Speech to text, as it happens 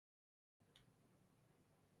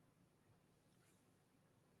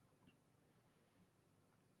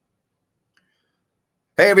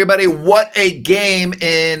Hey, everybody, what a game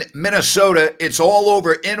in Minnesota. It's all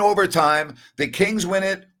over in overtime. The Kings win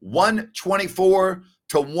it 124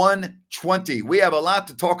 to 120. We have a lot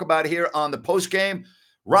to talk about here on the postgame.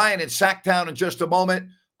 Ryan in Sacktown in just a moment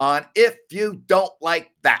on If You Don't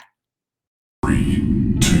Like That.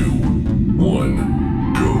 3, 2,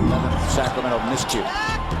 1, go. Sacramento miscue.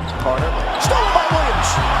 Carter, stolen by Williams.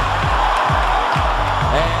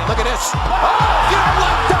 And look at this. Oh, you don't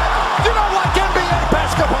like that. You don't like NBA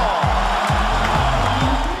basketball.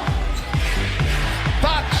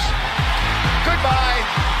 Fox, goodbye.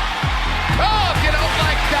 Oh, if you don't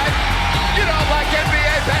like that, you don't like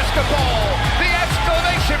NBA basketball. The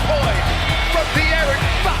exclamation point from De'Aaron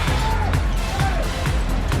Fox.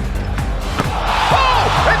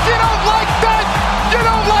 Oh, if you don't like that, you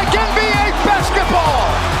don't like NBA basketball.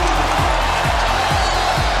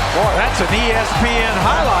 Boy, that's an ESPN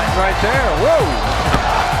highlight right there. Whoa.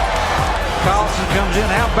 Carlson comes in.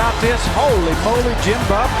 How about this? Holy moly, Jim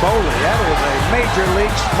Bob Boley. That was a major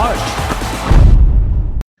league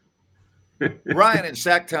smush. Ryan in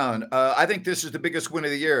Sacktown, I think this is the biggest win of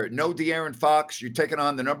the year. No De'Aaron Fox. You're taking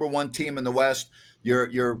on the number one team in the West.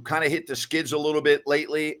 You're kind of hit the skids a little bit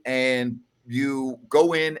lately, and you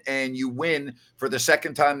go in and you win for the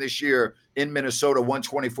second time this year in Minnesota,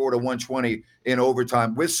 124 to 120 in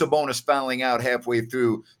overtime, with Sabonis fouling out halfway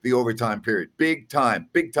through the overtime period. Big time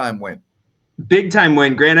win. Big time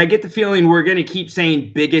win, Grant. I get the feeling we're going to keep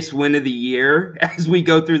saying biggest win of the year as we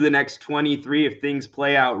go through the next 23 if things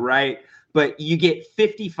play out right. But you get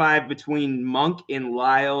 55 between Monk and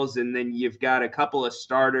Lyles, and then you've got a couple of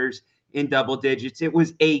starters in double digits. It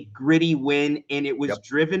was a gritty win, and it was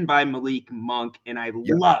driven by Malik Monk, and I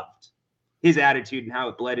loved his attitude and how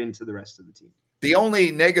it bled into the rest of the team. The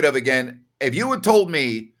only negative, again, if you had told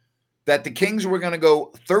me that the Kings were going to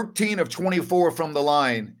go 13 of 24 from the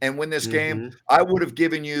line and win this game, I would have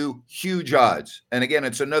given you huge odds. And again,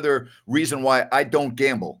 it's another reason why I don't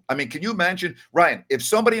gamble. I mean, can you imagine, Ryan, if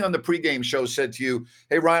somebody on the pregame show said to you,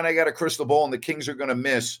 hey, Ryan, I got a crystal ball and the Kings are going to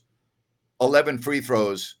miss 11 free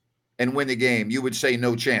throws and win the game, you would say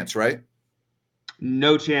no chance, right?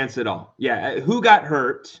 No chance at all. Yeah. Who got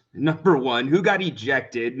hurt? Number one. Who got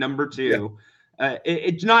ejected? Number two. Yeah.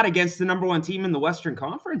 It's not against the number one team in the Western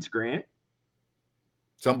Conference, Grant.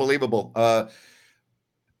 It's unbelievable.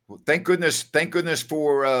 Thank goodness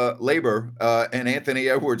for labor and Anthony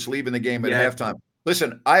Edwards leaving the game at halftime.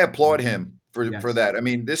 Listen, I applaud him for that. I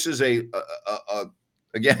mean, this is again,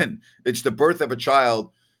 it's the birth of a child.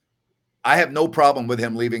 I have no problem with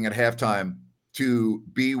him leaving at halftime to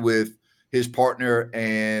be with his partner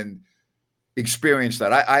and experience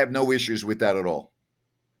that. I have no issues with that at all.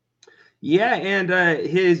 Yeah, and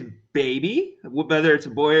his baby, whether it's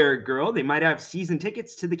a boy or a girl, they might have season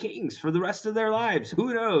tickets to the Kings for the rest of their lives.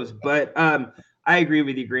 Who knows? But I agree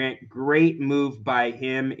with you, Grant. Great move by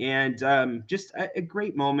him, and just a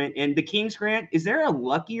great moment. And the Kings, Grant, is there a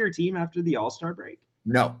luckier team after the All-Star break?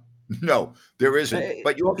 No, there isn't.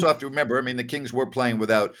 But you also have to remember, I mean, the Kings were playing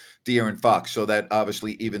without De'Aaron Fox, so that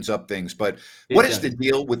obviously evens up things. But what is the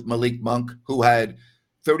deal with Malik Monk, who had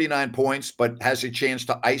 39 points, but has a chance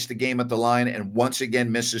to ice the game at the line and once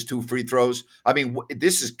again misses 2 free throws? I mean,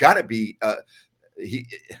 this has got to be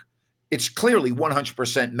it's clearly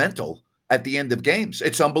 100% mental at the end of games.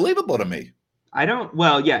 It's unbelievable to me.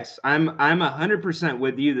 Yes, I'm 100%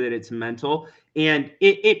 with you that it's mental, and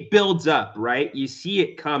it builds up, right? You see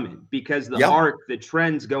it coming because the arc, the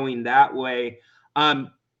trend's going that way.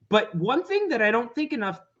 But one thing that I don't think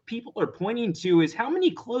enough people are pointing to is how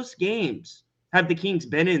many close games have the Kings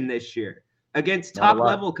been in this year against top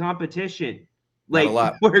level competition, like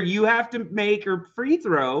where you have to make a free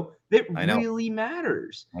throw that really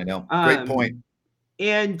matters. I know. Great point.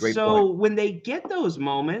 And when they get those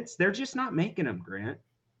moments, they're just not making them, Grant.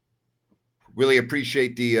 Really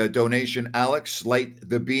appreciate the donation, Alex. Light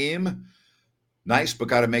the beam. Nice, but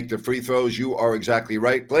got to make the free throws. You are exactly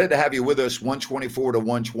right. Glad to have you with us, 124 to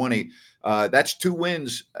 120. That's 2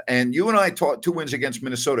 wins, and you and I taught 2 wins against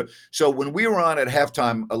Minnesota. So when we were on at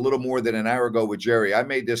halftime a little more than an hour ago with Jerry, I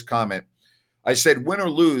made this comment. I said, win or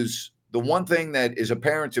lose, the one thing that is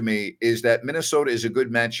apparent to me is that Minnesota is a good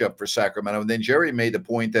matchup for Sacramento. And then Jerry made the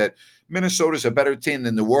point that Minnesota is a better team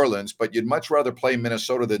than New Orleans, but you'd much rather play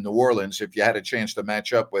Minnesota than New Orleans if you had a chance to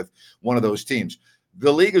match up with one of those teams.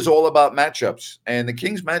 The league is all about matchups, and the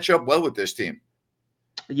Kings match up well with this team.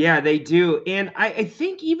 Yeah, they do. And I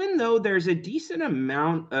think even though there's a decent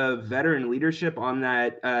amount of veteran leadership on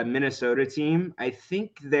that Minnesota team, I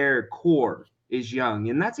think their core is young,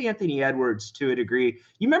 and that's Anthony Edwards to a degree.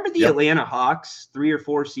 You remember the Atlanta Hawks 3 or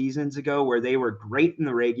 4 seasons ago where they were great in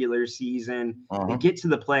the regular season, they get to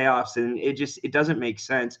the playoffs, and it doesn't make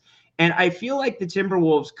sense. And I feel like the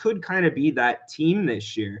Timberwolves could kind of be that team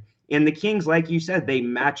this year. And the Kings, like you said, they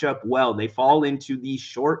match up well. They fall into the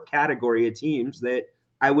short category of teams that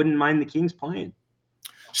I wouldn't mind the Kings playing.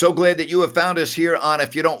 So glad that you have found us here on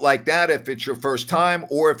If You Don't Like That. If it's your first time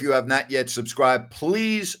or if you have not yet subscribed,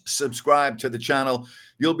 please subscribe to the channel.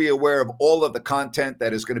 You'll be aware of all of the content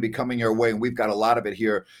that is going to be coming your way. And we've got a lot of it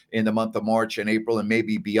here in the month of March and April and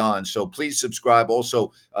maybe beyond. So please subscribe.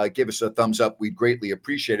 Also, give us a thumbs up. We'd greatly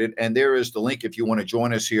appreciate it. And there is the link if you want to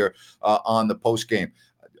join us here on the post game.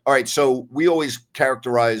 All right, so we always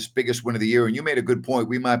characterize biggest win of the year, and you made a good point.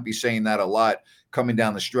 We might be saying that a lot coming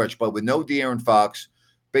down the stretch, but with no De'Aaron Fox,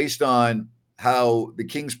 based on how the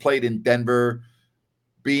Kings played in Denver,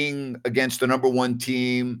 being against the number 1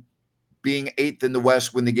 team, being 8th in the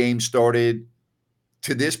West when the game started,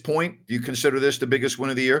 to this point, do you consider this the biggest win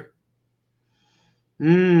of the year?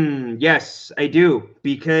 Yes, I do,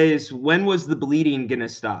 because when was the bleeding going to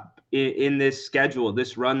stop? In this schedule,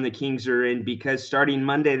 this run the Kings are in, because starting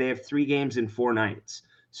Monday, they have 3 games in 4 nights.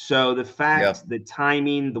 So the fact, the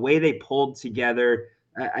timing, the way they pulled together,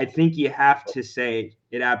 I think you have to say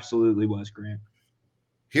it absolutely was, Grant.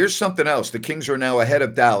 Here's something else. The Kings are now ahead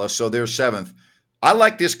of Dallas, so they're 7th. I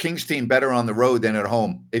like this Kings team better on the road than at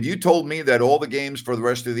home. If you told me that all the games for the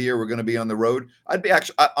rest of the year were going to be on the road, I'd be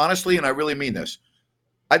actually, honestly, and I really mean this,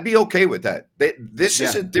 I'd be okay with that. This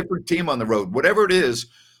is a different team on the road. Whatever it is,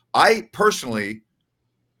 I personally,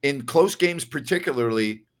 in close games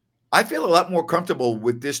particularly, I feel a lot more comfortable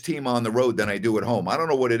with this team on the road than I do at home. I don't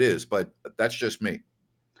know what it is, but that's just me.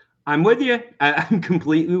 I'm with you. I'm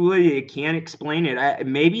completely with you. I can't explain it.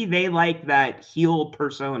 Maybe they like that heel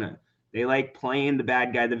persona. They like playing the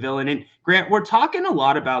bad guy, the villain. And Grant, we're talking a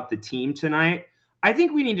lot about the team tonight. I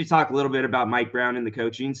think we need to talk a little bit about Mike Brown and the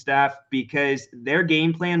coaching staff, because their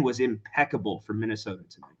game plan was impeccable for Minnesota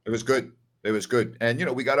tonight. It was good. It was good. And,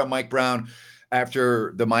 we got on Mike Brown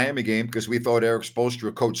after the Miami game because we thought Eric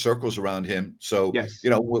Spoelstra coached circles around him. So,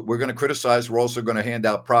 we're going to criticize. We're also going to hand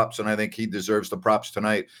out props, and I think he deserves the props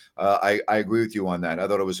tonight. I agree with you on that. I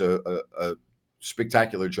thought it was a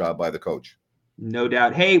spectacular job by the coach. No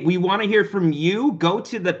doubt. Hey, we want to hear from you. Go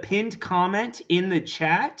to the pinned comment in the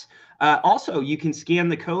chat. Also, you can scan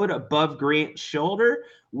the code above Grant's shoulder.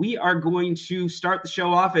 We are going to start the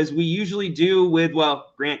show off as we usually do with,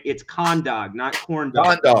 Grant, it's Con Dog, not Corn Dog.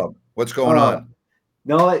 Con Dog. What's going on?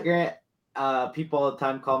 Know what, Grant? People all the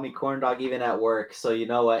time call me Corn Dog even at work. So you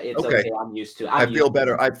know what? It's okay. I'm used to it. I feel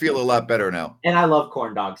better. I feel a lot better now. And I love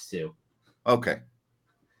corn dogs too. Okay.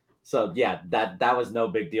 So yeah, that was no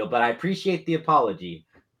big deal, but I appreciate the apology.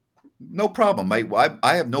 No problem.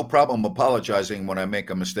 I have no problem apologizing when I make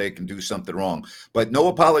a mistake and do something wrong, but no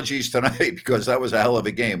apologies tonight because that was a hell of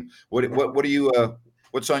a game. What do you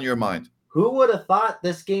what's on your mind? Who would have thought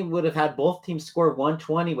this game would have had both teams score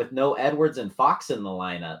 120 with no Edwards and Fox in the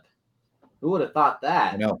lineup? Who would have thought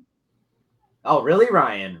that? I know. Oh, really,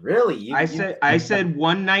 Ryan? Really? I said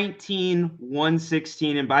 119,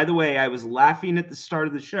 116. And by the way, I was laughing at the start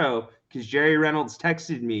of the show because Jerry Reynolds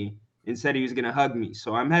texted me and said he was going to hug me.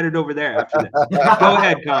 So I'm headed over there after that. Go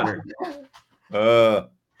ahead, Connor.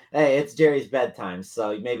 Hey, it's Jerry's bedtime,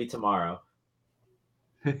 so maybe tomorrow.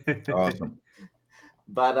 Awesome.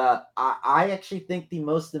 But I actually think the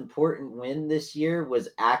most important win this year was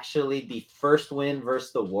actually the first win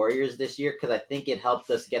versus the Warriors this year, because I think it helped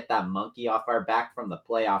us get that monkey off our back from the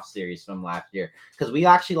playoff series from last year, because we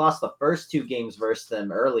actually lost the first 2 games versus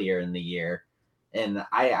them earlier in the year. And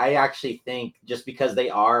I actually think just because they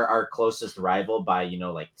are our closest rival by,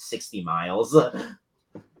 60 miles,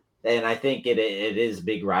 and I think it is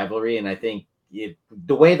big rivalry. And I think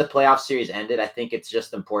the way the playoff series ended, I think it's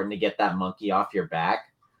just important to get that monkey off your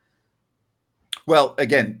back. Well,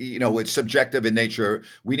 again, it's subjective in nature.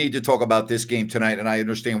 We need to talk about this game tonight, and I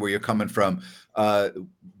understand where you're coming from.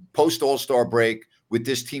 Post All-Star break, with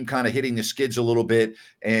this team kind of hitting the skids a little bit,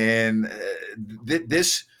 and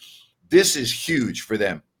this is huge for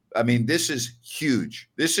them. I mean, this is huge.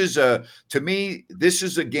 This is to me, this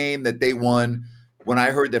is a game that they won when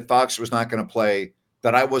I heard that Fox was not going to play,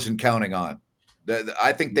 that I wasn't counting on.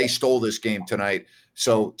 I think they stole this game tonight.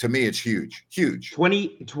 So to me, it's huge, huge.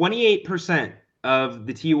 28% of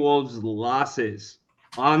the T-Wolves' losses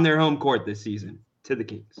on their home court this season to the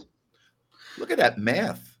Kings. Look at that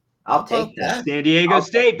math. I'll take that. San Diego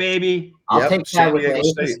State, baby. I'll take that with the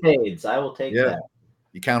Ace of Spades. I will take that.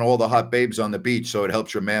 You count all the hot babes on the beach, so it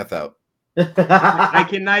helps your math out. I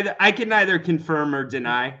can neither confirm or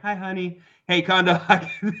deny. Hi, honey. Hey, Kondo,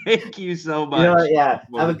 thank you so much. You know what? Yeah.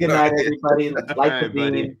 Have a good night, everybody. Like the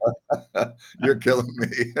buddy. beam. You're killing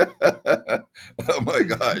me. Oh my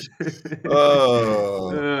gosh.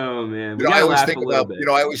 Oh. Oh man, we I gotta always laugh think a little about, bit.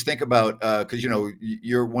 I always think about, because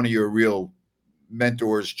you're one of your real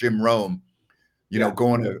mentors, Jim Rome.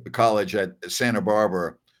 Going to college at Santa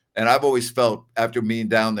Barbara, and I've always felt after being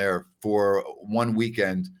down there for one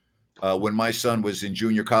weekend, when my son was in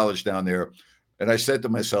junior college down there, and I said to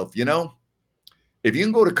myself, if you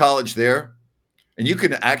can go to college there and you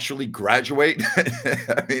can actually graduate,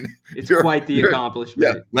 I mean, it's quite the accomplishment.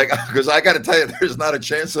 Yeah, like, because I got to tell you, there's not a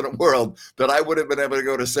chance in the world that I would have been able to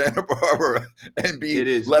go to Santa Barbara and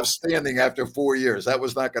be left standing after 4 years. That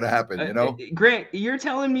was not going to happen, Grant, you're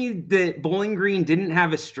telling me that Bowling Green didn't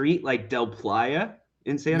have a street like Del Playa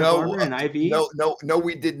in Santa Barbara and IV? No,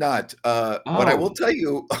 we did not. But I will tell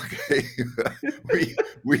you, okay,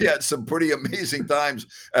 we had some pretty amazing times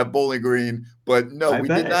at Bowling Green, but no, we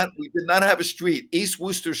did not have a street. East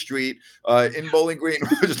Worcester Street in Bowling Green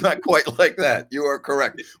was not quite like that. You are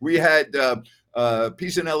correct. We had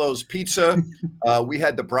Pisanello's Pizza. We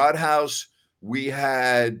had the Broad House. We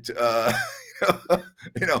had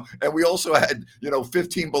and we also had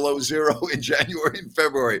 15 below zero in January and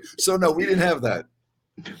February. So no, we didn't have that.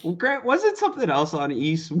 Well, Grant, wasn't something else on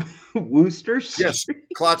East Worcester Street? Yes,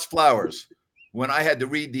 Klotz Flowers. When I had to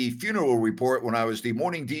read the funeral report when I was the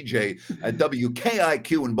morning DJ at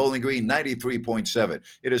WKIQ in Bowling Green, 93.7.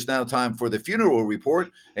 It is now time for the funeral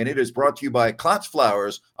report, and it is brought to you by Klotz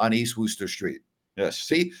Flowers on East Worcester Street. Yes,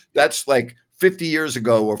 see, that's like 50 years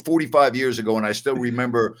ago or 45 years ago, and I still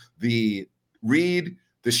remember the read,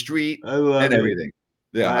 the street, and everything.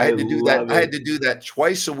 Yeah, I had to do that. I had to do that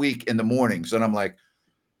twice a week in the mornings, and I'm like,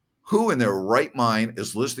 who in their right mind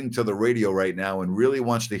is listening to the radio right now and really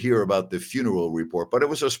wants to hear about the funeral report? But it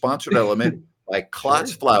was a sponsored element by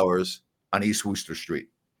Klotz Flowers on East Worcester Street.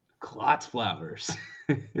 Klotz Flowers.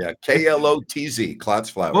 Yeah, KLOTZ, Klotz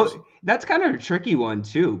Flowers. Well, that's kind of a tricky one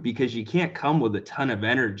too, because you can't come with a ton of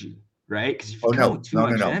energy, right? Because if you come with too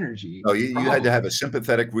much energy, no, you had to have a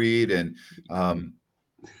sympathetic read, and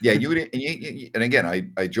yeah, you would. And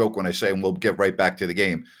again, I joke when I say, and we'll get right back to the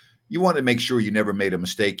game. You want to make sure you never made a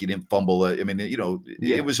mistake. You didn't fumble. I mean,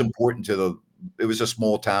 it was important it was a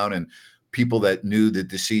small town and people that knew the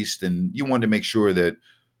deceased, and you wanted to make sure that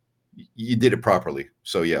you did it properly.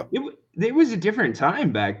 So, yeah. It was a different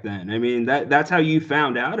time back then. I mean, that's how you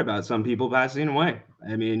found out about some people passing away.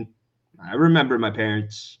 I mean, I remember my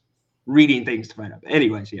parents reading things to find out.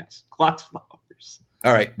 Anyways, yes, Klotz Flowers.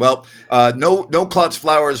 All right. Well, no Klotz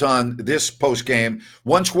Flowers on this post game.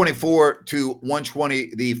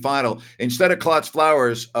 124-120, the final. Instead of Klotz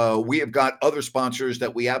Flowers, we have got other sponsors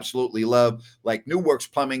that we absolutely love, like New Works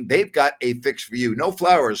Plumbing. They've got a fix for you. No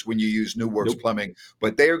flowers when you use New Works Plumbing,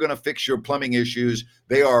 but they are going to fix your plumbing issues.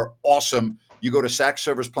 They are awesome. You go to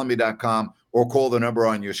sackserviceplumbing.com or call the number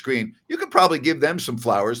on your screen. You could probably give them some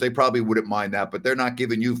flowers. They probably wouldn't mind that, but they're not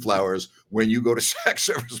giving you flowers when you go to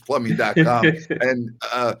sackserviceplumbing.com. And,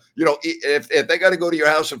 if they got to go to your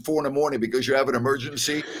house at 4 a.m. because you have an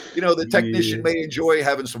emergency, the technician may enjoy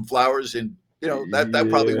having some flowers, and, that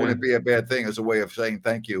probably wouldn't be a bad thing as a way of saying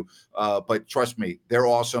thank you. But trust me, they're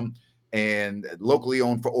awesome and locally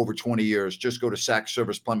owned for over 20 years. Just go to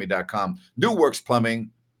sackserviceplumbing.com. New Works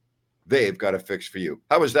Plumbing. They've got a fix for you.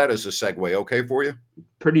 How is that as a segue? Okay for you?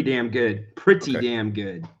 Pretty damn good. Damn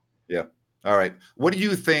good. Yeah. All right. What do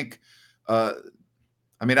you think? I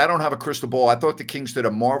don't have a crystal ball. I thought the Kings did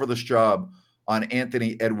a marvelous job on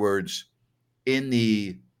Anthony Edwards in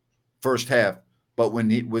the first half. But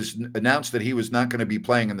when it was announced that he was not going to be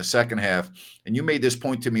playing in the second half, and you made this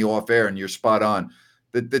point to me off air, and you're spot on,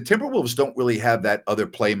 the Timberwolves don't really have that other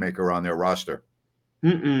playmaker on their roster.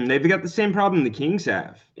 They've got the same problem the Kings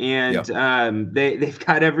have, and they've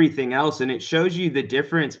got everything else, and it shows you the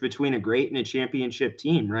difference between a great and a championship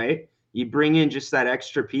team, right? You bring in just that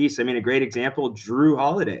extra piece. I mean, a great example, Drew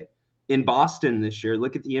Holiday in Boston this year.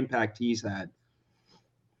 Look at the impact he's had.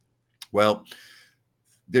 Well,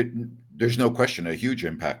 there's no question, a huge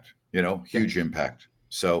impact, huge impact.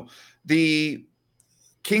 So the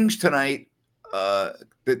Kings tonight,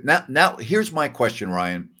 now here's my question,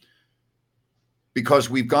 Ryan. Because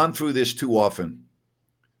we've gone through this too often.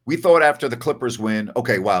 We thought after the Clippers win,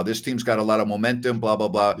 okay, wow, this team's got a lot of momentum, blah, blah,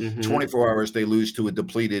 blah. 24 hours, they lose to a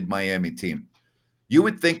depleted Miami team. You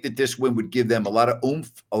would think that this win would give them a lot of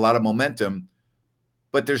oomph, a lot of momentum,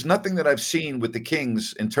 but there's nothing that I've seen with the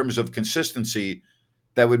Kings in terms of consistency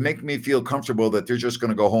that would make me feel comfortable that they're just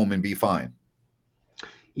going to go home and be fine.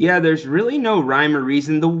 Yeah, there's really no rhyme or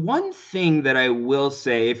reason. The one thing that I will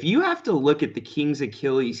say, if you have to look at the Kings'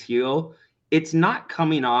 Achilles heel, it's not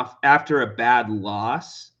coming off after a bad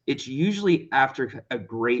loss. It's usually after a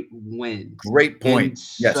great win. Great point. And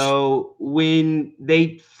Yes. so when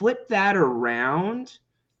they flip that around,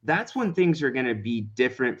 that's when things are going to be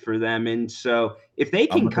different for them. And so if they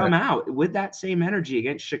can come out with that same energy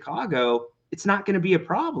against Chicago, it's not going to be a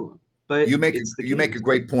problem. But you make a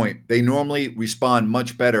great point. They normally respond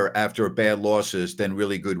much better after bad losses than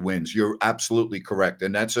really good wins. You're absolutely correct,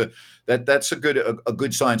 and that's a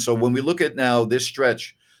good sign. So when we look at now this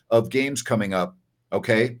stretch of games coming up,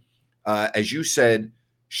 okay, as you said,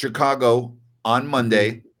 Chicago on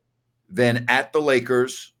Monday, then at the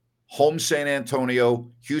Lakers, home San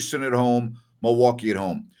Antonio, Houston at home, Milwaukee at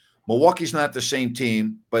home. Milwaukee's not the same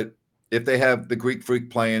team, but if they have the Greek Freak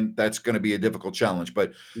playing, that's going to be a difficult challenge.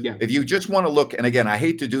 But if you just want to look, and again, I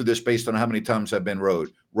hate to do this based on how many times I've been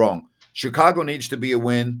wrong. Chicago needs to be a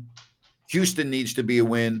win. Houston needs to be a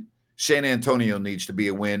win. San Antonio needs to be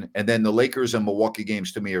a win. And then the Lakers and Milwaukee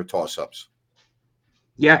games to me are toss-ups.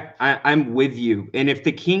 Yeah, I'm with you. And if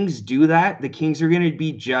the Kings do that, the Kings are going to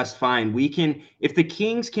be just fine. If the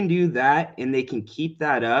Kings can do that and they can keep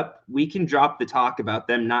that up, we can drop the talk about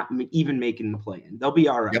them not even making the play-in. They'll be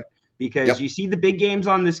all right. Because you see the big games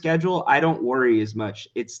on the schedule, I don't worry as much.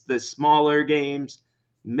 It's the smaller games,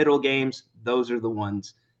 middle games. Those are the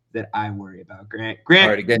ones that I worry about. Grant. All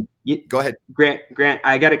right, again, go ahead. Grant,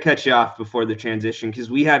 I got to cut you off before the transition because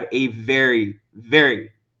we have a very, very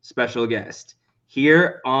special guest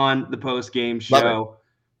here on the post-game show.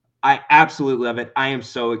 I absolutely love it. I am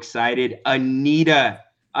so excited. Anita.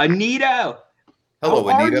 Hello, how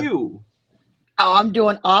Anita. Are you? Oh, I'm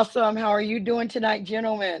doing awesome. How are you doing tonight,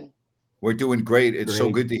 gentlemen? We're doing great. It's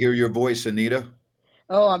so good to hear your voice, Anita.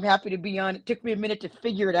 Oh, I'm happy to be on. It took me a minute to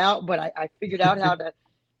figure it out, but I figured out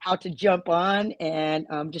how to jump on, and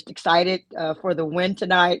I'm just excited for the win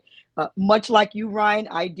tonight. Much like you, Ryan,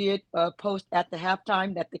 I did post at the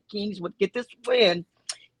halftime that the Kings would get this win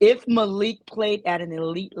if Malik played at an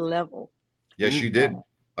elite level. Yes, you did.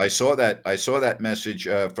 I saw that message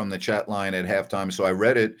from the chat line at halftime, so I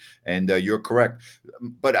read it, and you're correct.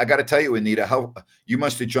 But I got to tell you, Anita, how you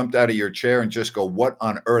must have jumped out of your chair and just go, what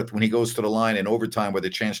on earth, when he goes to the line in overtime with a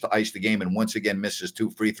chance to ice the game and once again misses 2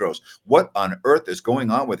 free throws. What on earth is going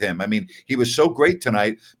on with him? I mean, he was so great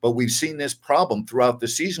tonight, but we've seen this problem throughout the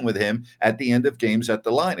season with him at the end of games at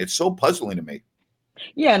the line. It's so puzzling to me.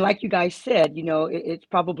 Yeah, and like you guys said, it's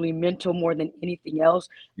probably mental more than anything else.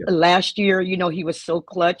 Last year, he was so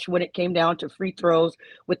clutch when it came down to free throws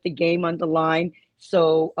with the game on the line.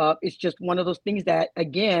 So it's just one of those things that,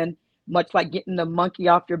 again, much like getting the monkey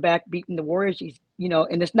off your back, beating the Warriors,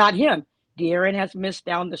 and it's not him. De'Aaron has missed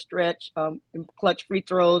down the stretch in clutch free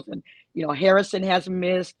throws, and, Harrison has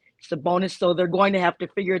missed, Sabonis. So they're going to have to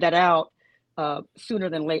figure that out sooner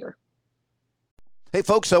than later. Hey,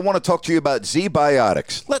 folks, I want to talk to you about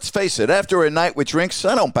Z-Biotics. Let's face it, after a night with drinks,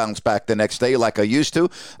 I don't bounce back the next day like I used to.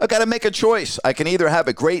 I got to make a choice. I can either have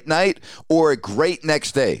a great night or a great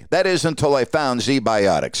next day. That is until I found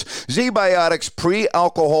Z-Biotics. Z-Biotics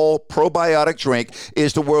pre-alcohol probiotic drink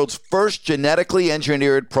is the world's first genetically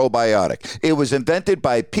engineered probiotic. It was invented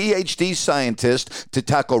by PhD scientists to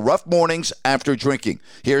tackle rough mornings after drinking.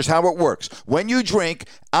 Here's how it works. When you drink,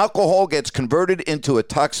 alcohol gets converted into a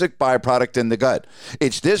toxic byproduct in the gut.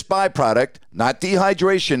 It's this byproduct, not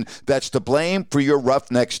dehydration, that's to blame for your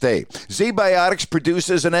rough next day. Z-Biotics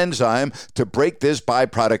produces an enzyme to break this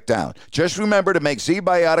byproduct down. Just remember to make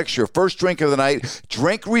Z-Biotics your first drink of the night.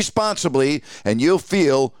 Drink responsibly, and you'll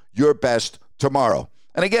feel your best tomorrow.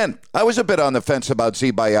 And again, I was a bit on the fence about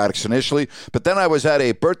Z-Biotics initially, but then I was at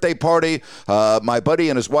a birthday party. My buddy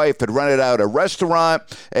and his wife had rented out a restaurant,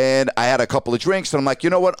 and I had a couple of drinks, and I'm like,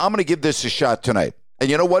 you know what? I'm going to give this a shot tonight. And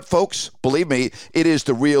you know what, folks? Believe me, it is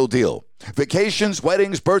the real deal. Vacations,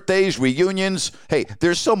 weddings, birthdays, reunions. Hey,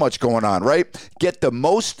 there's so much going on, right? Get the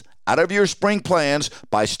most out of your spring plans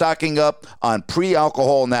by stocking up on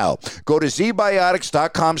pre-alcohol now. Go to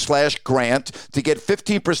zbiotics.com/Grant to get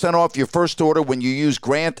 15% off your first order when you use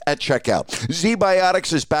Grant at checkout.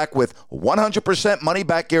 Z-Biotics is back with 100%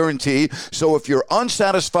 money-back guarantee, so if you're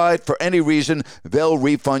unsatisfied for any reason, they'll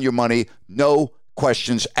refund your money. No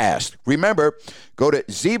questions asked. Remember, go to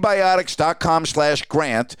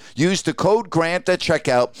zbiotics.com/Grant. Use the code GRANT at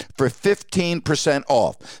checkout for 15%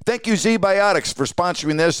 off. Thank you, Z-Biotics, for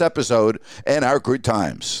sponsoring this episode and our good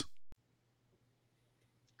times.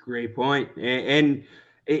 Great point. And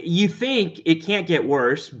you think it can't get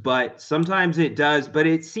worse, but sometimes it does. But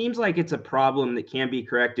it seems like it's a problem that can be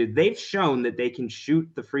corrected. They've shown that they can shoot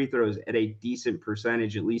the free throws at a decent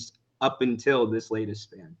percentage, at least up until this latest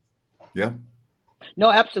span. Yeah.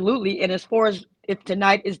 No, absolutely. And as far as if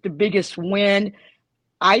tonight is the biggest win,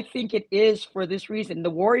 I think it is for this reason. The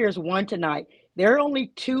Warriors won tonight. They're only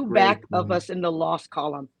two back of us in the loss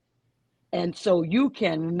column. And so you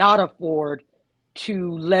cannot afford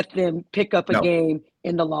to let them pick up a game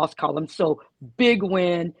in the loss column. So big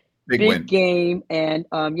win, big game. And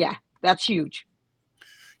yeah, that's huge.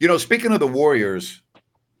 You know, speaking of the Warriors,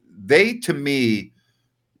 they, to me,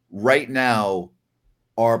 right now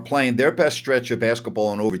are playing their best stretch of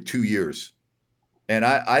basketball in over 2 years. And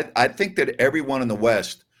I think that everyone in the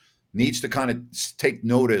West needs to kind of take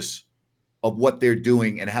notice of what they're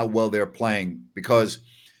doing and how well they're playing. Because,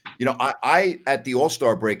 you know, I at the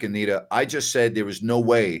All-Star break, Anita, I just said there was no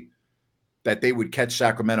way that they would catch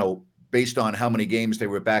Sacramento based on how many games they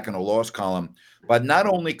were back in the loss column. But not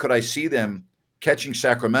only could I see them catching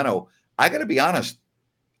Sacramento, I got to be honest,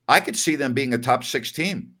 I could see them being a top 6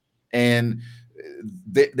 team. And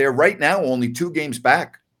they're right now only 2 games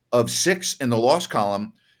back of 6 in the loss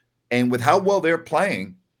column. And with how well they're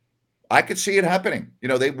playing, I could see it happening. You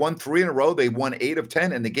know, they've won 3 in a row. They've won 8 of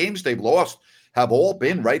 10. And the games they've lost have all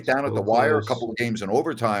been right down at the wire, a couple of games in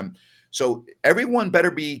overtime. So everyone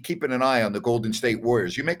better be keeping an eye on the Golden State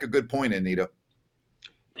Warriors. You make a good point, Anita.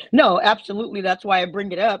 No, absolutely. That's why I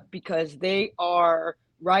bring it up, because they are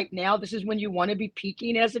right now, this is when you want to be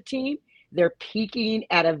peaking as a team. They're peaking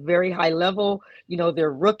at a very high level. You know,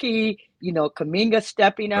 they're rookie, you know, Kuminga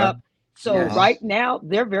stepping up. So right now,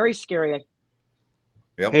 they're very scary.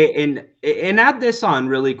 Yep. Hey, and add this on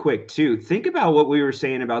really quick, too. Think about what we were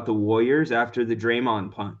saying about the Warriors after the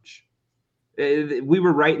Draymond punch. We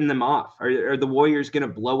were writing them off. Are the Warriors going to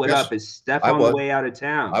blow it up? Is Steph on the way out of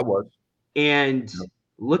town? I was. And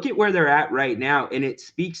look at where they're at right now, and it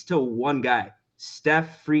speaks to one guy,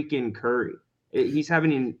 Steph freaking Curry. He's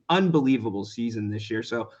having an unbelievable season this year,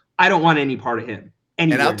 so I don't want any part of him.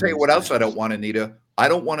 And I'll tell you what else I don't want, Anita. I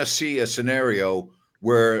don't want to see a scenario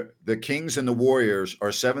where the Kings and the Warriors are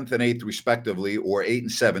 7th and 8th respectively, or 8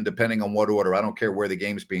 and 7, depending on what order. I don't care where the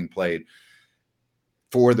game's being played,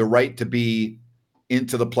 for the right to be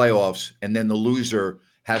into the playoffs, and then the loser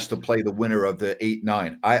has to play the winner of the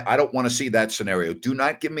 8-9. I don't want to see that scenario. Do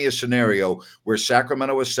not give me a scenario where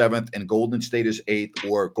Sacramento is 7th and Golden State is 8th,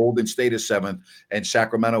 or Golden State is 7th and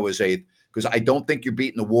Sacramento is 8th, because I don't think you're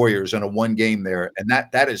beating the Warriors in a one game there. And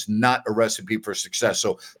that is not a recipe for success.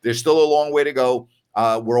 So there's still a long way to go.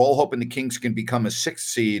 We're all hoping the Kings can become a 6th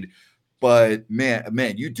seed. But,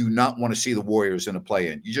 man, you do not want to see the Warriors in a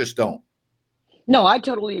play-in. You just don't. No, I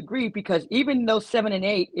totally agree, because even though 7 and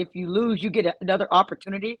 8, if you lose, you get another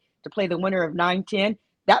opportunity to play the winner of 9-10.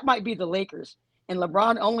 That might be the Lakers. And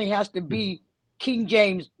LeBron only has to be King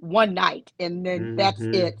James one night, and then that's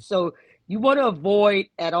it. So you want to avoid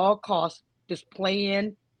at all costs this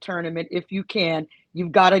play-in tournament if you can.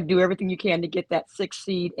 You've got to do everything you can to get that 6th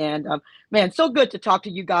seed. And, man, so good to talk to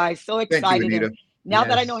you guys. So excited. Thank you, Anita. And now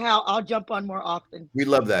that I know how, I'll jump on more often. We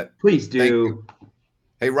love that. Please do.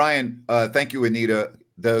 Hey, Ryan, thank you, Anita.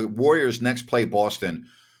 The Warriors next play Boston.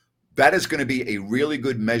 That is going to be a really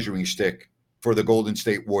good measuring stick for the Golden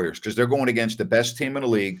State Warriors, because they're going against the best team in the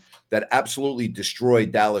league that absolutely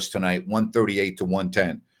destroyed Dallas tonight,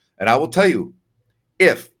 138-110. And I will tell you,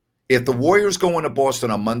 if the Warriors go into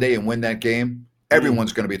Boston on Monday and win that game,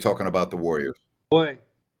 everyone's going to be talking about the Warriors. Boy,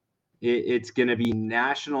 it's going to be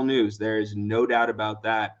national news. There is no doubt about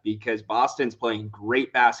that, because Boston's playing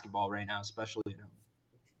great basketball right now, especially at home.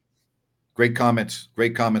 Great comments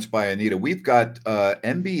by Anita. We've got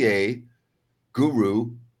NBA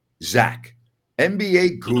guru Zach.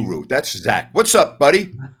 NBA guru. That's Zach. What's up,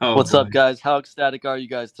 buddy? What's up, guys? How ecstatic are you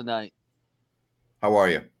guys tonight? How are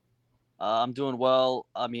you? I'm doing well.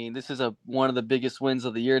 I mean, this is one of the biggest wins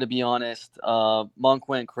of the year, to be honest. Monk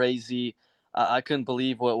went crazy. I couldn't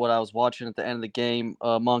believe what I was watching at the end of the game.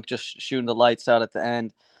 Monk just shooting the lights out at the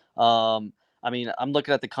end. I mean, I'm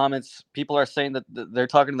looking at the comments. People are saying that they're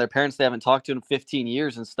talking to their parents they haven't talked to in 15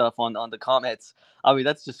 years and stuff on the comments. I mean,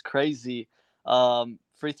 that's just crazy.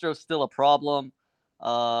 Free throw's still a problem.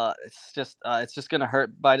 It's just going to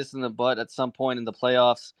bite us in the butt at some point in the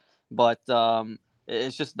playoffs. But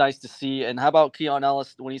it's just nice to see. And how about Keon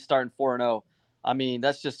Ellis when he's starting 4-0? I mean,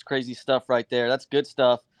 that's just crazy stuff right there. That's good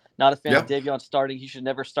stuff. Not a fan of Davion starting. He should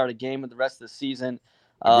never start a game with the rest of the season.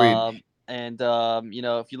 Agreed. And you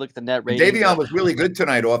know, if you look at the net rating, Davion was really good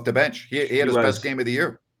tonight off the bench. He had his best game of the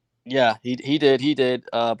year. Yeah, he did.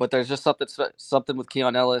 But there's just something with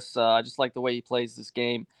Keon Ellis. I just like the way he plays this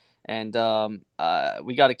game, and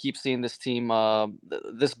we got to keep seeing this team.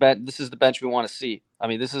 This is the bench we want to see. I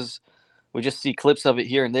mean, we just see clips of it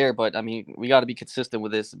here and there, but I mean, we got to be consistent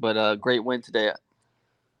with this. But great win today.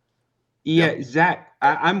 Yeah, Zach,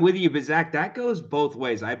 I'm with you, but Zach, that goes both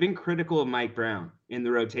ways. I've been critical of Mike Brown in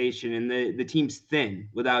the rotation, and the team's thin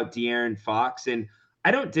without De'Aaron Fox, and I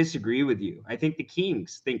don't disagree with you. I think the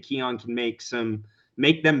Kings think Keon can make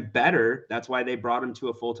them better. That's why they brought him to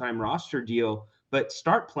a full-time roster deal. But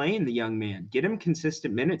start playing the young man. Get him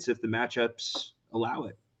consistent minutes if the matchups allow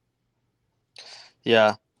it.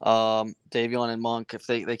 Yeah. Davion and Monk, if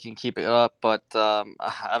they can keep it up, but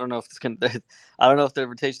I don't know if I don't know if the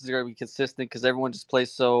rotations are going to be consistent because everyone just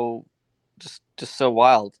plays so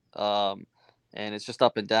wild, and it's just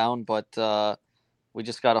up and down. But we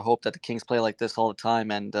just got to hope that the Kings play like this all the time,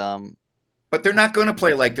 and but they're not going to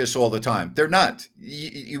play like this all the time. They're not.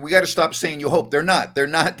 We got to stop saying you hope. They're not. They're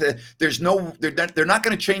not. They're not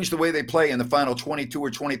going to change the way they play in the final 22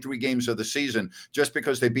 or 23 games of the season just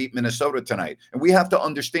because they beat Minnesota tonight. And we have to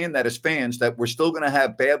understand that as fans that we're still going to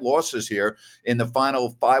have bad losses here in the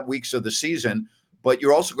final 5 weeks of the season. But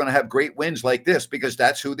you're also going to have great wins like this because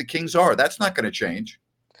that's who the Kings are. That's not going to change.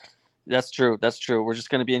 That's true. We're just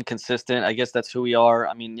going to be inconsistent. I guess that's who we are.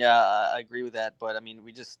 I mean, yeah, I agree with that. But I mean,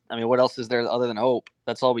 what else is there other than hope?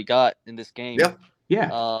 That's all we got in this game.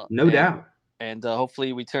 Yeah, no doubt. And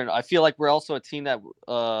hopefully we turn. I feel like we're also a team that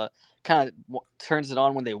kind of turns it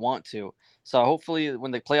on when they want to. So hopefully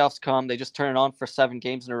when the playoffs come, they just turn it on for 7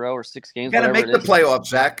 games in a row or 6 games. You got to make the playoffs,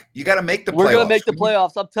 Zach. You got to make the playoffs. We're going to make the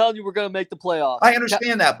playoffs. I'm telling you, we're going to make the playoffs. I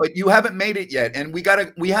understand that, but you haven't made it yet. And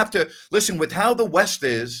we have to listen with how the West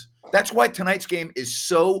is. That's why tonight's game is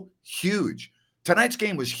so huge. Tonight's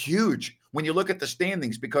game was huge when you look at the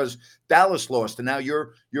standings because Dallas lost and now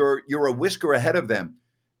you're a whisker ahead of them.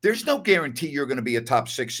 There's no guarantee you're going to be a top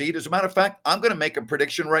 6 seed. As a matter of fact, I'm going to make a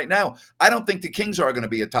prediction right now. I don't think the Kings are going to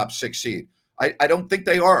be a top 6 seed. I don't think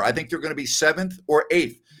they are. I think they're going to be 7th or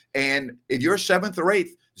 8th. And if you're 7th or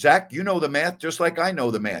 8th, Zach, you know the math just like I know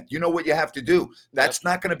the math. You know what you have to do. That's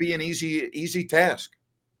not going to be an easy task.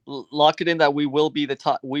 Lock it in that we will be the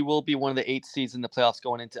top. We will be one of the 8 seeds in the playoffs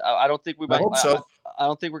going into. I don't think we might. I hope so. I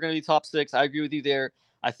don't think we're going to be top 6. I agree with you there.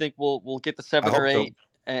 I think we'll get the 7 or 8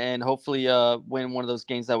 and hopefully win one of those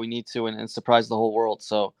games that we need to and surprise the whole world.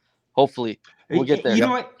 So hopefully we'll get there. You know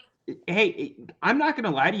what? Hey, I'm not going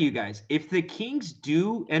to lie to you guys. If the Kings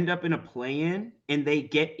do end up in a play-in and they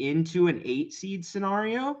get into an 8 seed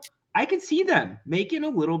scenario, I could see them making a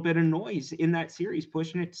little bit of noise in that series,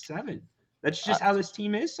 pushing it to 7. That's just how this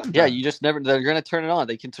team is sometimes. Yeah, you just never. They're going to turn it on.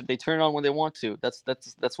 They turn it on when they want to. That's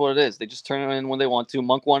what it is. They just turn it on when they want to.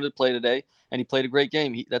 Monk wanted to play today, and he played a great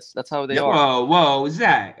game. That's how they are. Whoa,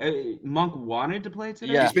 Zach. Monk wanted to play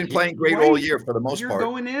today. Yeah, he's been playing great all year for the most part. You're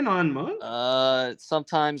going in on Monk.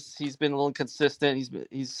 Sometimes he's been a little inconsistent.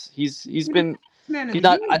 He's been. Man, he's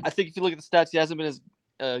not. I think if you look at the stats, he hasn't been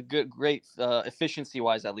as great efficiency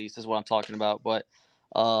wise, at least, is what I'm talking about. But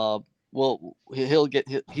well, he'll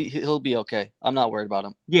be okay. I'm not worried about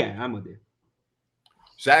him. Yeah, I'm with you.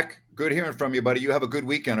 Zach, good hearing from you, buddy. You have a good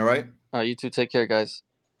weekend, all right? All right, you two take care, guys.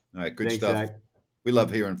 All right, good Thanks, stuff. Zach. We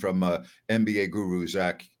love hearing from NBA guru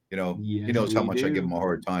Zach. You know, yes, he knows how much do. I give him a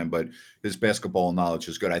hard time, but his basketball knowledge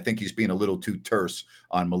is good. I think he's being a little too terse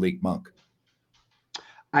on Malik Monk.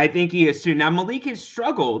 I think he is too. Now, Malik has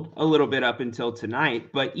struggled a little bit up until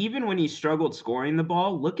tonight, but even when he struggled scoring the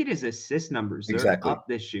ball, look at his assist numbers. They're up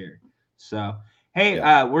this year. So, hey,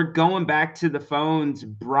 we're going back to the phones.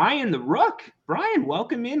 Brian the Rook. Brian,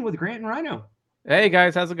 welcome in with Grant and Rhino. Hey,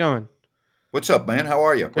 guys. How's it going? What's up, man? How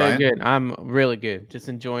are you, Brian? Very good. I'm really good. Just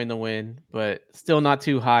enjoying the win, but still not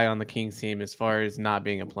too high on the Kings team as far as not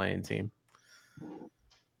being a playing team.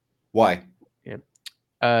 Why?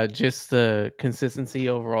 Yeah. Just the consistency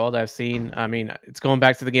overall that I've seen. I mean, it's going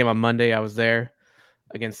back to the game on Monday. I was there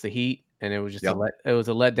against the Heat, and it was just it was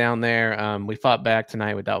a letdown there. We fought back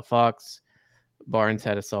tonight without Fox. Barnes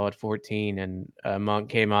had a solid 14, and Monk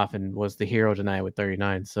came off and was the hero tonight with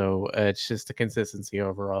 39. So it's just the consistency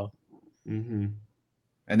overall. Mm-hmm.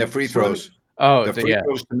 And the free throws. The free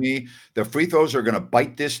throws to me, the free throws are going to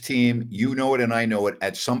bite this team. You know it, and I know it.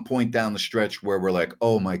 At some point down the stretch, where we're like,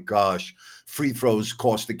 "Oh my gosh, free throws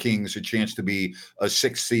cost the Kings a chance to be a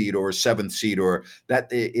 6th seed or a 7th seed," or that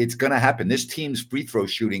it's going to happen. This team's free throw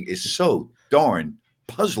shooting is so darn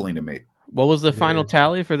puzzling to me. What was the final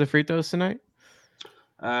tally for the free throws tonight?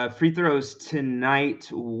 Free throws tonight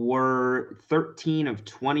were 13 of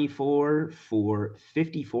 24 for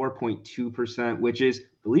 54.2%, which is,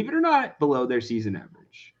 believe it or not, below their season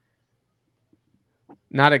average.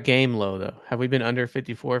 Not a game low, though. Have we been under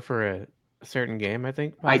 54 for a certain game, I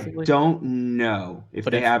think? Possibly? I don't know if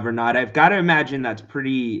they have or not. I've got to imagine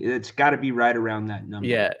it's got to be right around that number.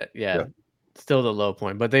 Yeah. Still the low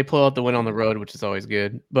point, but they pull out the win on the road, which is always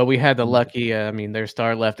good. But we had the lucky, their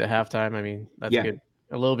star left at halftime. I mean, that's good.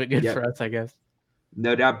 A little bit good for us, I guess.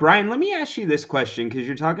 No doubt. Brian, let me ask you this question, because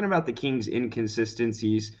you're talking about the Kings'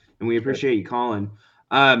 inconsistencies, and we appreciate you calling.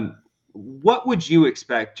 What would you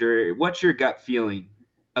expect, or what's your gut feeling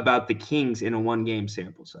about the Kings in a one-game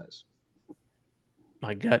sample size?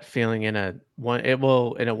 My gut feeling in a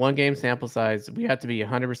one-game sample size, we have to be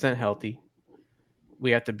 100% healthy.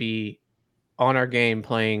 We have to be on our game,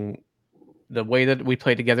 playing the way that we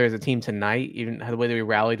played together as a team tonight, even the way that we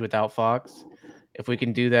rallied without Fox. If we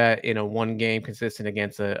can do that in a one game consistent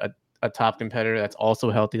against a top competitor that's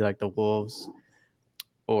also healthy, like the Wolves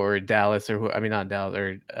or Dallas, not Dallas,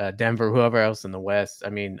 or Denver, whoever else in the West. I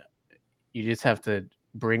mean, you just have to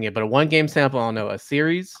bring it. But a one game sample, I don't know. A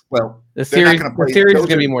series? Well, the they're not series going to play. is going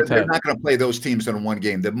to be more They're tough. not going to play those teams in one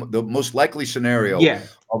game. The most likely scenario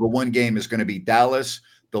of a one game is going to be Dallas,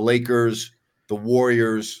 the Lakers, the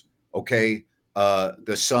Warriors, the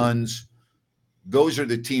Suns. Those are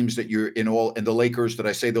the teams that you're in all, and the Lakers. Did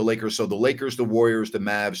I say the Lakers? So the Lakers, the Warriors, the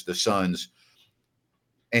Mavs, the Suns.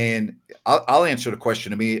 And I'll answer the question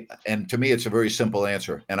to me. And to me, it's a very simple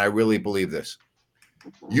answer. And I really believe this.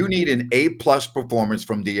 You need an A+ performance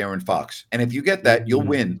from De'Aaron Fox. And if you get that, you'll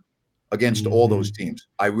win against all those teams.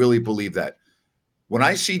 I really believe that. When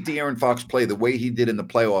I see De'Aaron Fox play the way he did in the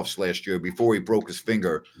playoffs last year before he broke his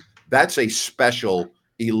finger, that's a special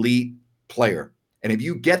elite player. And if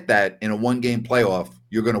you get that in a one-game playoff,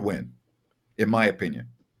 you're going to win, in my opinion.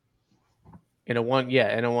 In a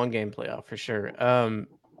one-game playoff for sure.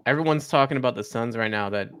 Everyone's talking about the Suns right now,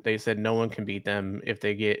 that they said no one can beat them if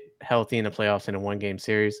they get healthy in the playoffs in a one-game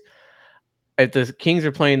series. If the Kings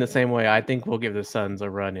are playing the same way, I think we'll give the Suns a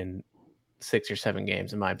run in 6 or 7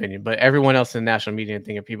 games, in my opinion. But everyone else in national media and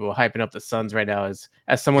thinking people hyping up the Suns right now as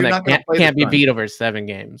someone that can't be beat over 7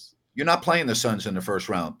 games. You're not playing the Suns in the first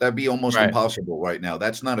round. That'd be almost impossible right now.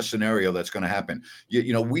 That's not a scenario that's going to happen.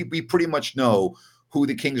 We pretty much know who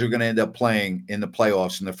the Kings are going to end up playing in the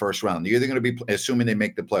playoffs in the first round. They're either going to be, assuming they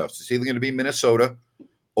make the playoffs, it's either going to be Minnesota,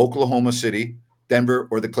 Oklahoma City, Denver,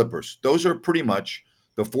 or the Clippers. Those are pretty much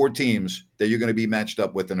the 4 teams that you're going to be matched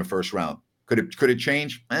up with in the first round. Could it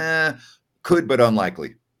change? Could, but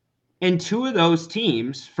unlikely. And 2 of those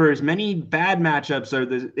teams, for as many bad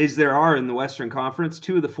matchups as there are in the Western Conference,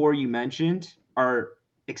 2 of the 4 you mentioned are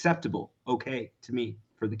acceptable, okay, to me,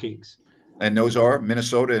 for the Kings. And those are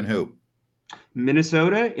Minnesota and who?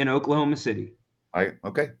 Minnesota and Oklahoma City.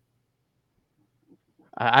 Okay.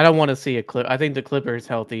 I don't want to see a Clip. I think the Clippers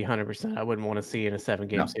healthy 100%. I wouldn't want to see in a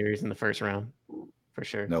 7-game series in the first round, for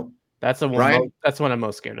sure. No. That's the one. Brian, that's one I'm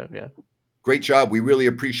most scared of. Yeah. Great job. We really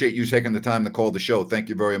appreciate you taking the time to call the show. Thank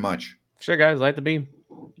you very much. Sure, guys. Light the beam.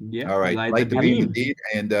 Yeah. All right. Light the beam indeed.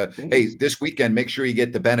 And hey, this weekend, make sure you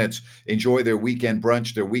get the Bennett's. Enjoy their weekend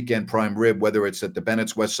brunch, their weekend prime rib, whether it's at the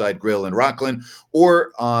Bennett's West Side Grill in Rockland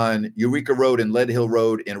or on Eureka Road and Lead Hill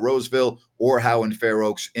Road in Roseville or Howe and Fair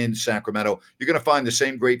Oaks in Sacramento. You're going to find the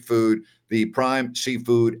same great food, the prime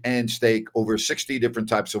seafood and steak, over 60 different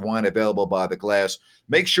types of wine available by the glass.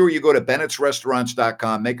 Make sure you go to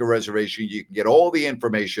Bennett'sRestaurants.com, make a reservation. You can get all the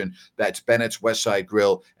information. That's Bennett's West Side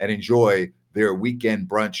Grill, and enjoy their weekend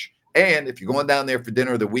brunch. And if you're going down there for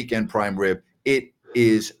dinner, the weekend prime rib, it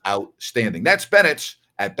is outstanding. That's Bennett's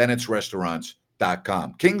at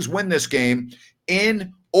Bennett'sRestaurants.com. Kings win this game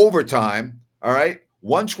in overtime. All right.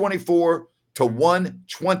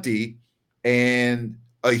 124-120, and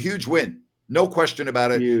a huge win. No question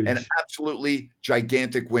about it. Huge. An absolutely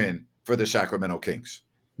gigantic win for the Sacramento Kings.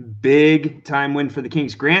 Big time win for the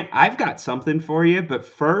Kings. Grant, I've got something for you, but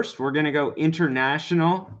first we're going to go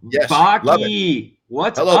international. Yes, Baki,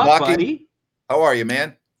 what's Hello, up, Baki. buddy? How are you,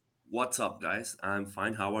 man? What's up, guys? I'm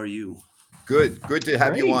fine. How are you? Good. Good to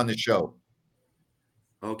have you on the show.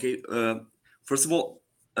 Okay. First of all,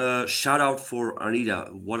 shout out for Anita.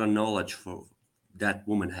 What a knowledge for that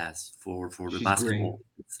woman has for the basketball.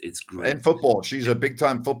 It's great. And football. She's a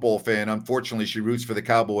big-time football fan. Unfortunately, she roots for the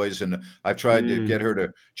Cowboys, and I've tried to get her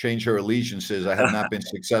to change her allegiances. I have not been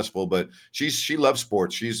successful, but she loves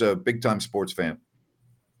sports. She's a big-time sports fan.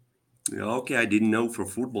 Yeah, okay, I didn't know for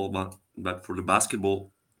football, but for the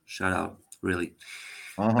basketball, shout out, really.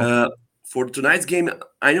 For tonight's game,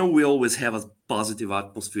 I know we always have a positive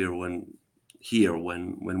atmosphere when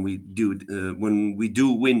we do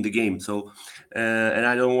win the game. So, and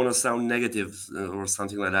I don't want to sound negative or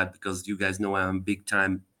something like that, because you guys know I'm a big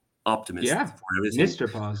time optimist. Yeah, for everything. Mr.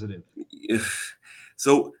 Positive.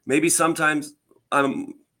 So maybe sometimes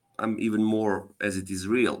I'm even more as it is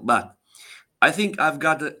real, but I think I've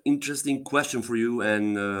got an interesting question for you,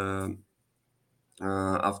 and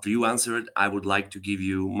after you answer it, I would like to give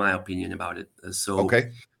you my opinion about it.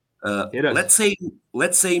 Okay. Let's say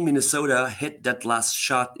Minnesota hit that last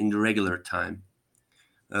shot in the regular time.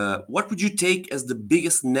 What would you take as the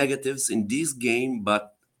biggest negatives in this game,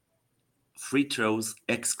 but free throws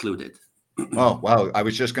excluded? Oh, wow. I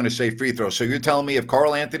was just going to say free throws. So you're telling me if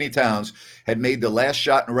Karl Anthony Towns had made the last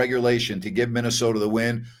shot in regulation to give Minnesota the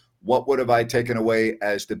win, what would have I taken away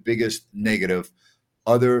as the biggest negative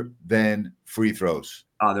other than free throws?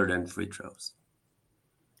 Other than free throws.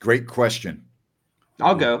 Great question.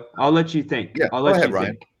 I'll go. I'll let you think. Yeah, I'll go let ahead, you Ryan.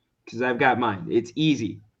 think because I've got mine. It's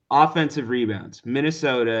easy. Offensive rebounds.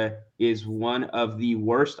 Minnesota is one of the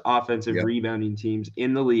worst offensive rebounding teams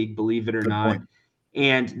in the league, believe it or not. Point.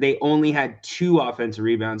 And they only had 2 offensive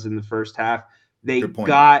rebounds in the first half. They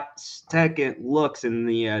got second looks in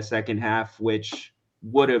the second half, which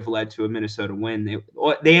would have led to a Minnesota win.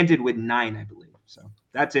 They ended with 9, I believe. So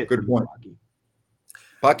that's it. Good point. Pocky.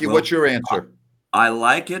 Pocky, what's your answer? I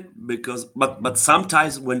like it because, but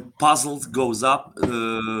sometimes when puzzles goes up,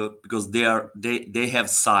 because they have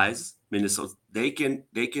size, Minnesota, they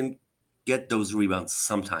can get those rebounds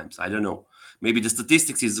sometimes. I don't know. Maybe the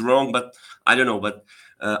statistics is wrong, but I don't know. But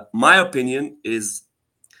my opinion is,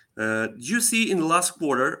 did you see in the last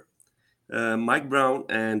quarter, Mike Brown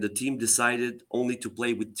and the team decided only to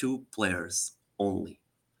play with 2 players only.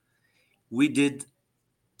 We did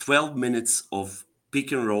 12 minutes of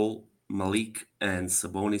pick and roll, Malik and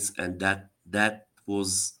Sabonis, and that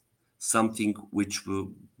was something which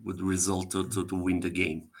would result to win the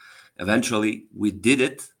game. Eventually, we did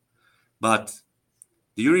it, but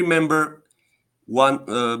do you remember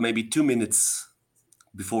maybe 2 minutes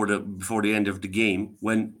before the end of the game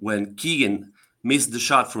when Keegan missed the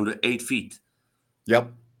shot from the 8 feet?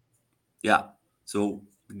 Yep. Yeah. So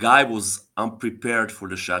the guy was unprepared for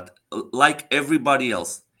the shot, like everybody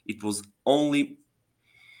else. It was only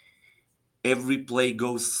every play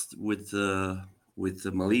goes with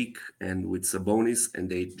Malik and with Sabonis, and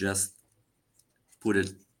they just put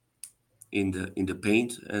it in the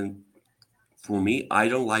paint. And for me, I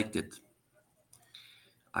don't like it.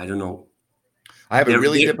 I don't know. I have a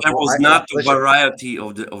really difficult. There was not a variety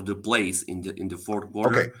of the plays in the fourth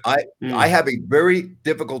quarter. Okay, I have a very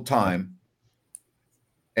difficult time,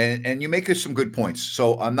 and you make us some good points.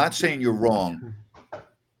 So I'm not saying you're wrong.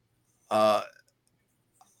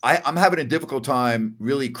 I'm having a difficult time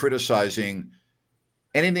really criticizing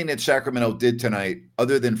anything that Sacramento did tonight,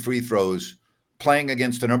 other than free throws, playing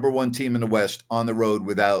against the number 1 team in the West on the road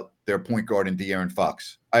without their point guard in De'Aaron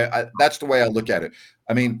Fox. That's the way I look at it.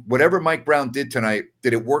 I mean, whatever Mike Brown did tonight,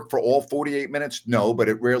 did it work for all 48 minutes? No, but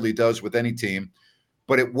it rarely does with any team.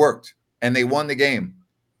 But it worked, and they won the game.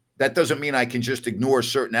 That doesn't mean I can just ignore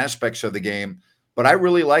certain aspects of the game, but I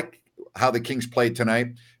really like how the Kings played tonight.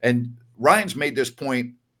 And Ryan's made this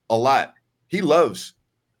point a lot. He loves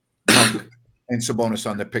Monk and Sabonis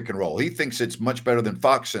on the pick and roll. He thinks it's much better than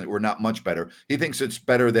Fox, or not much better. He thinks it's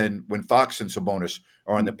better than when Fox and Sabonis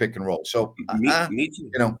are on the pick and roll. So me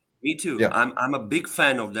too. You know, me too. Yeah. I'm a big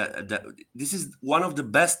fan of that. This is one of the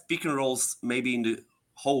best pick and rolls maybe in the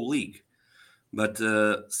whole league. But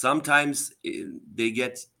sometimes they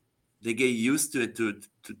get used to it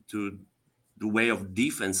to the way of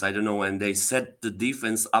defense. I don't know, and they set the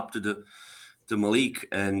defense up to Malik,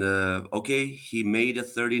 and okay, he made a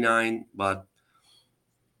 39, but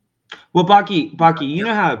well, Baki, you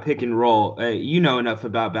know how a pick and roll. You know enough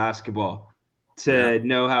about basketball to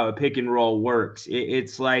know how a pick and roll works.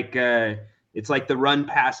 It's like the run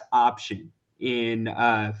pass option in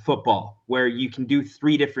football, where you can do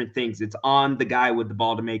 3 different things. It's on the guy with the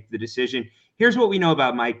ball to make the decision. Here's what we know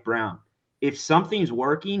about Mike Brown: if something's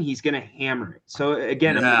working, he's going to hammer it. So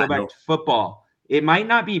again, I'm going to go back to football. It might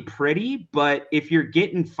not be pretty, but if you're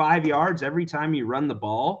getting 5 yards every time you run the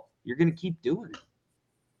ball, you're going to keep doing it.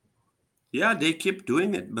 Yeah, they keep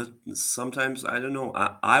doing it, but sometimes I don't know.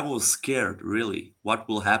 I was scared, really, what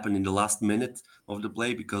will happen in the last minute of the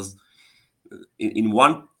play, because in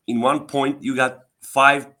one point you got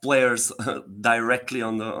 5 players directly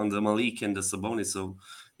on the Malik and the Sabonis, so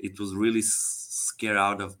it was really scared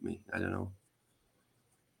out of me. I don't know.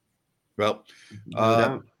 Well,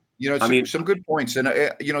 some good points, and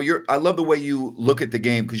I love the way you look at the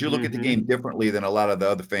game, because you look at the game differently than a lot of the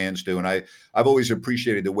other fans do, and I've always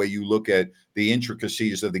appreciated the way you look at the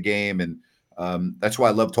intricacies of the game, and that's why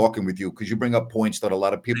I love talking with you, because you bring up points that a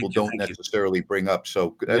lot of people don't necessarily bring up.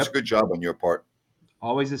 So that's a good job on your part.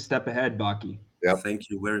 Always a step ahead, Baki. Yeah,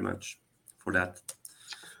 thank you very much for that.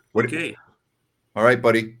 Okay, all right,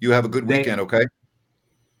 buddy. You have a good weekend. Okay.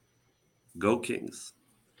 Go Kings.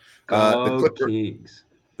 Kings.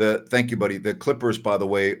 Thank you, buddy. The Clippers, by the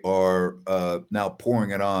way, are now pouring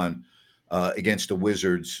it on against the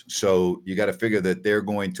Wizards. So you got to figure that they're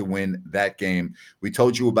going to win that game. We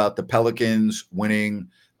told you about the Pelicans winning.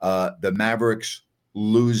 The Mavericks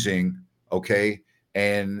losing, okay?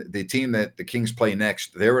 And the team that the Kings play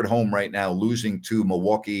next, they're at home right now, losing to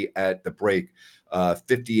Milwaukee at the break,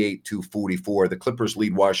 58-44. The Clippers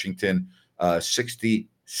lead Washington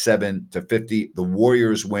 67-50. The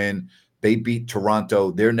Warriors win. They beat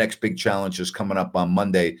Toronto. Their next big challenge is coming up on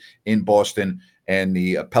Monday in Boston. And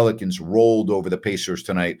the Pelicans rolled over the Pacers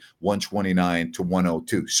tonight,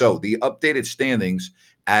 129-102. So the updated standings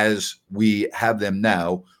as we have them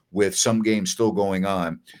now, with some games still going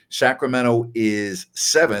on. Sacramento is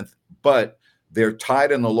 7th, but they're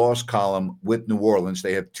tied in the loss column with New Orleans.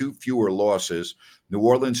 They have 2 fewer losses. New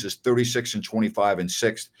Orleans is 36-25 in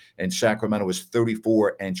 6th, and Sacramento is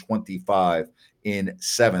 34-25 in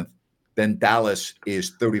 7th. Then Dallas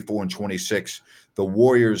is 34-26. The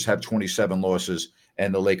Warriors have 27 losses,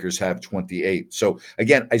 and the Lakers have 28. So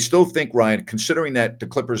again, I still think, Ryan, considering that the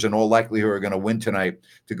Clippers in all likelihood are going to win tonight,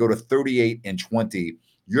 to go to 38-20,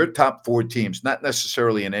 your top 4 teams, not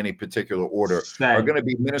necessarily in any particular order, are going to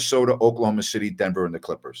be Minnesota, Oklahoma City, Denver, and the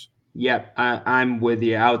Clippers. Yep, I'm with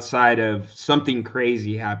you. Outside of something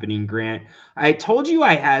crazy happening, Grant, I told you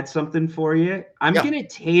I had something for you. I'm going to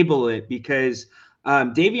table it because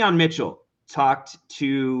Davion Mitchell talked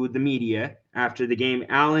to the media after the game.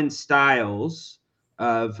 Alan Stiles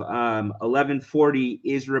of 1140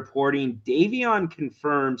 is reporting Davion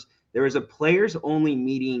confirms there was a players-only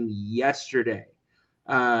meeting yesterday.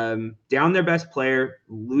 Down their best player,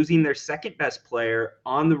 losing their second best player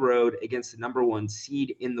on the road against the number 1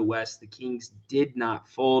 seed in the West. The Kings did not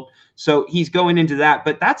fold. So he's going into that.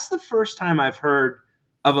 But that's the first time I've heard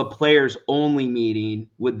of a players only meeting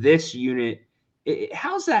with this unit.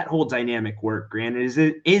 How's that whole dynamic work, Grant? Is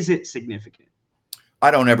it significant?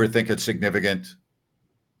 I don't ever think it's significant.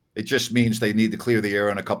 It just means they need to clear the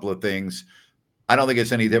air on a couple of things. I don't think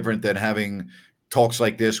it's any different than having talks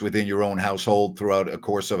like this within your own household throughout a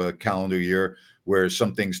course of a calendar year, where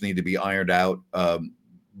some things need to be ironed out,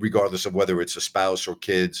 regardless of whether it's a spouse or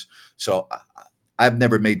kids. So I've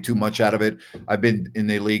never made too much out of it. I've been in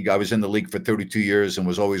the league. I was in the league for 32 years and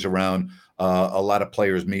was always around a lot of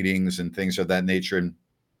players' meetings and things of that nature. And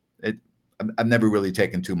I've never really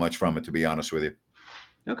taken too much from it, to be honest with you.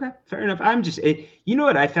 Okay, fair enough. You know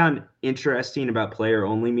what I found interesting about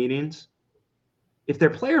player-only meetings? If they're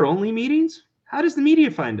player-only meetings, how does the media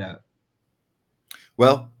find out?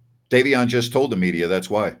 Well, Davion just told the media. That's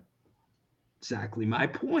why. Exactly my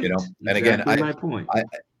point. And again, my point. I'm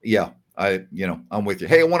with you.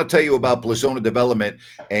 Hey, I want to tell you about Blazona Development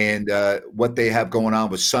and what they have going on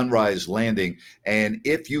with Sunrise Landing. And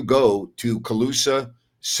if you go to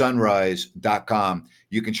CalusaSunrise.com,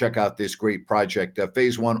 you can check out this great project.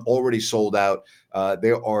 Phase 1 already sold out.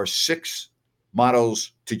 There are 6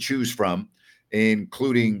 models to choose from,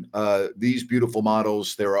 including these beautiful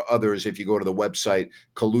models. There are others if you go to the website,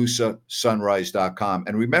 CalusaSunrise.com.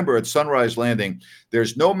 And remember, at Sunrise Landing,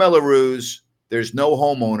 there's no Melrose, there's no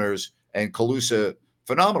homeowners, and Calusa,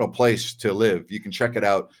 phenomenal place to live. You can check it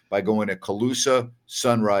out by going to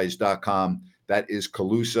CalusaSunrise.com. That is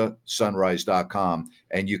CalusaSunrise.com,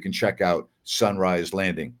 and you can check out Sunrise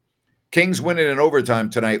Landing. Kings win it in overtime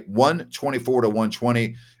tonight,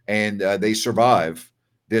 124-120, and they survive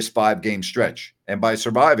this 5-game stretch. And by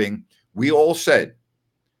surviving, we all said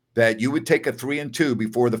that you would take a 3-2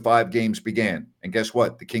 before the 5 games began. And guess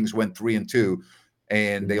what? The Kings went 3-2,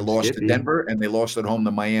 and they lost to Denver and they lost at home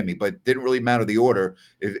to Miami. But it didn't really matter the order.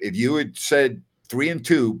 If you had said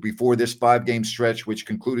 3-2 before this 5-game stretch, which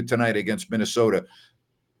concluded tonight against Minnesota,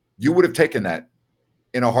 you would have taken that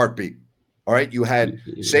in a heartbeat. All right? You had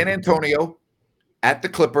San Antonio at the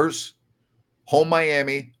Clippers, home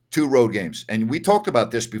Miami, 2 road games. And we talked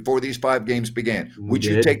about this before these 5 games began. Would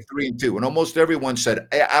you take 3-2? And almost everyone said,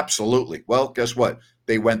 absolutely. Well, guess what?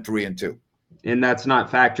 They went 3-2. And that's not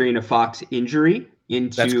factoring a Fox injury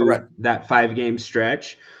into that 5-game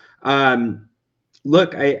stretch.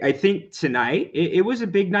 Look, I think tonight it was a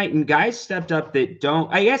big night, and guys stepped up that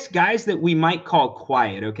guys that we might call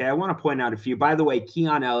quiet. Okay. I want to point out a few. By the way,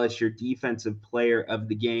 Keon Ellis, your defensive player of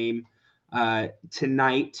the game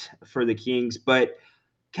tonight for the Kings, but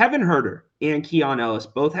Kevin Huerter and Keon Ellis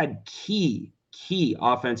both had key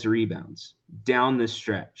offensive rebounds down the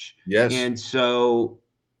stretch. Yes. And so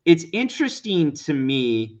it's interesting to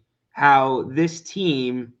me how this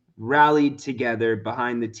team rallied together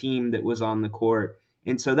behind the team that was on the court.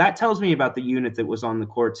 And so that tells me about the unit that was on the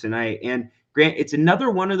court tonight. And Grant, it's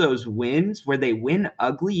another one of those wins where they win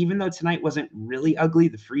ugly, even though tonight wasn't really ugly.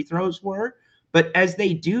 The free throws were. But as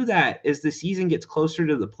they do that, as the season gets closer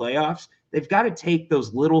to the playoffs, they've got to take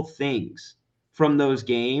those little things from those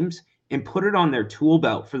games and put it on their tool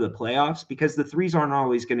belt for the playoffs, because the threes aren't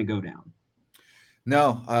always going to go down.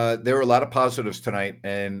 No, there are a lot of positives tonight.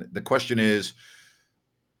 And the question is,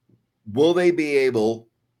 will they be able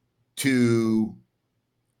to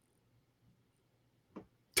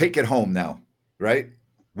take it home now? Right?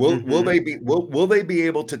 Will they be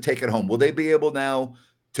able to take it home? Will they be able now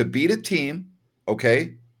to beat a team,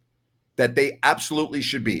 okay, that they absolutely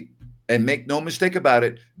should beat? And make no mistake about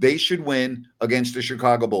it, they should win against the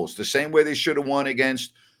Chicago Bulls the same way they should have won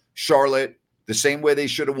against Charlotte, the same way they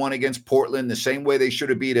should have won against Portland, the same way they should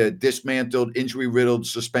have beat a dismantled, injury-riddled,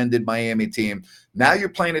 suspended Miami team. Now you're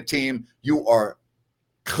playing a team you are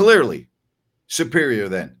clearly superior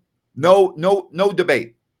than. No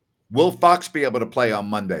debate. Will Fox be able to play on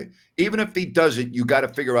Monday? Even if he doesn't, you got to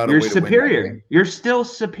figure out a way to win. You're superior. You're still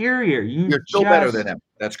superior. You're still better than him.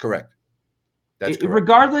 That's correct. That's correct.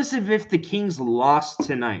 Regardless of if the Kings lost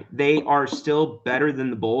tonight, they are still better than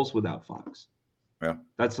the Bulls without Fox. Yeah.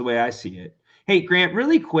 That's the way I see it. Hey, Grant,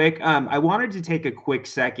 really quick, I wanted to take a quick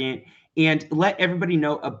second and let everybody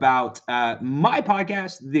know about my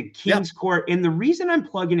podcast, The King's Court. And the reason I'm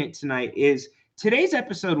plugging it tonight is today's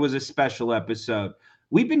episode was a special episode.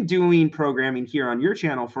 We've been doing programming here on your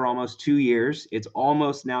channel for almost 2 years. It's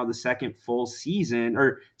almost now the second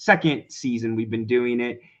season we've been doing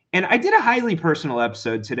it. And I did a highly personal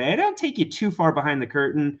episode today. I don't take you too far behind the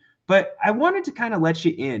curtain, but I wanted to kind of let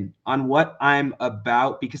you in on what I'm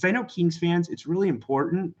about, because I know Kings fans, it's really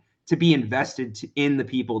important to be invested in the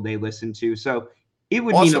people they listen to. So it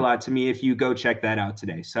would mean a lot to me if you go check that out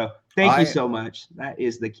today. So thank you so much. That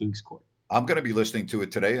is the Kings Court. I'm going to be listening to it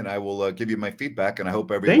today, and I will give you my feedback, and I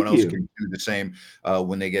hope everyone else can do the same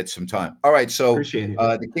when they get some time. All right, so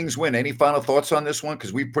the Kings win. Any final thoughts on this one?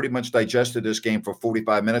 Because we've pretty much digested this game for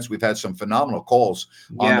 45 minutes. We've had some phenomenal calls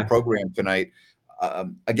on the program tonight.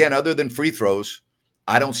 Again, other than free throws,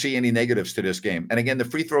 I don't see any negatives to this game. And again, the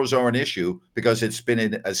free throws are an issue because it's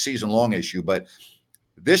been a season-long issue. But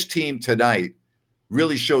this team tonight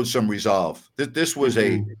really showed some resolve. This was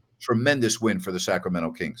a tremendous win for the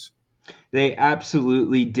Sacramento Kings. They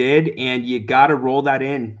absolutely did, and you got to roll that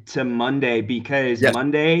in to Monday, because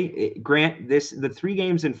Monday, Grant, the 3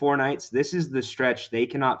 games in 4 nights, this is the stretch they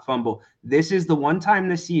cannot fumble. This is the one time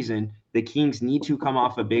this season the Kings need to come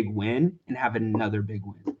off a big win and have another big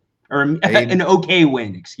win, or an okay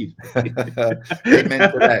win, excuse me.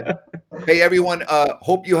 Amen to that. Hey, everyone,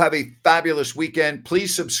 hope you have a fabulous weekend.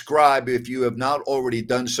 Please subscribe if you have not already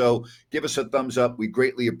done so. Give us a thumbs up. We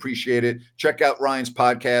greatly appreciate it. Check out Ryan's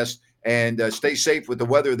podcast. And stay safe with the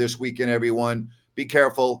weather this weekend, everyone. Be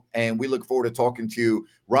careful, and we look forward to talking to you.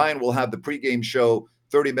 Ryan will have the pregame show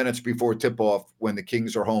 30 minutes before tip-off when the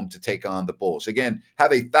Kings are home to take on the Bulls. Again,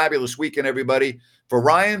 have a fabulous weekend, everybody. For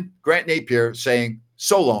Ryan, Grant Napier saying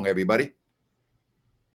so long, everybody.